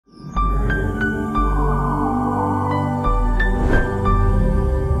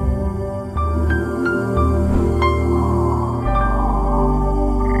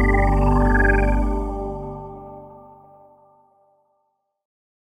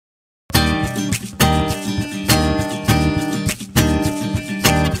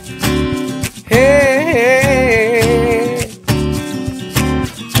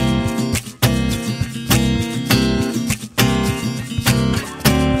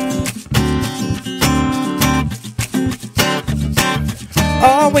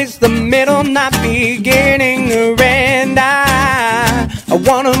always the middle, not beginning or end. I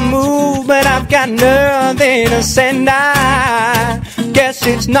wanna move, but I've got nothing to send. I guess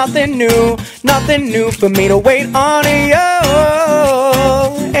it's nothing new for me to wait on you.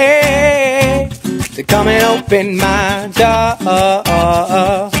 Hey, to come and open my door,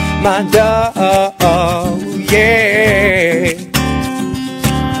 yeah.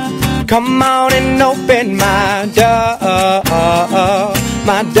 Come on and open my door,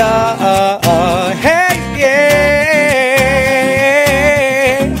 hey, yeah.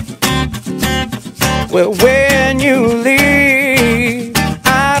 Well, when you leave,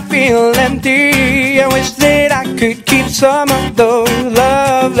 I feel empty. I wish that I could keep some of those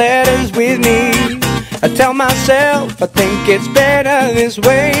love letters with me. I tell myself I think it's better this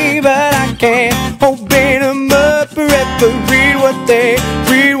way, but I can't open them up forever. Read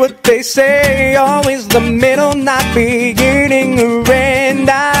what they say. Always the middle, not beginning or end.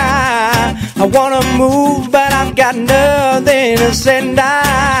 I wanna move, but I've got nothing to send.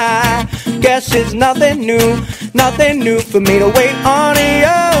 I guess it's nothing new for me to wait on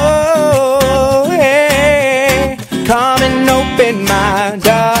you. Hey, come and open my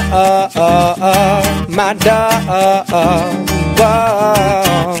door,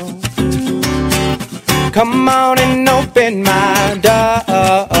 whoa. Come on and open my door,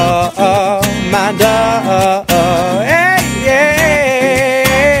 hey, yeah.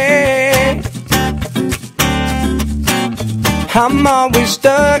 I'm always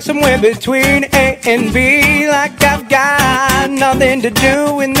stuck somewhere between A and B, like I've got nothing to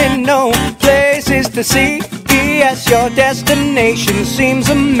do and then no places to see. Yes, your destination seems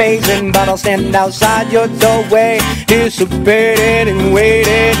amazing, but I'll stand outside your doorway, dissipated and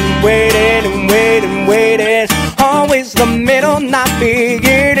waited and waited and waited and waited. Always the middle, not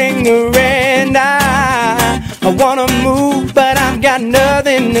beginning or end. I wanna move, but I've got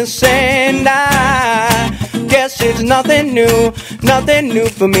nothing to send. I guess it's nothing new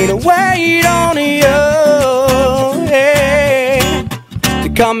for me to wait on you. Hey, to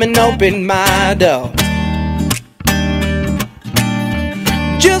come and open my door,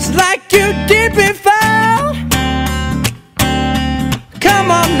 just like you did before. Come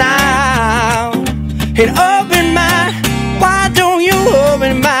on now and open my, why don't you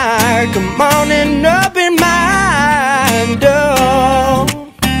open my, come on and open my door.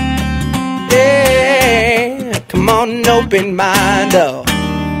 Yeah, come on and open my door.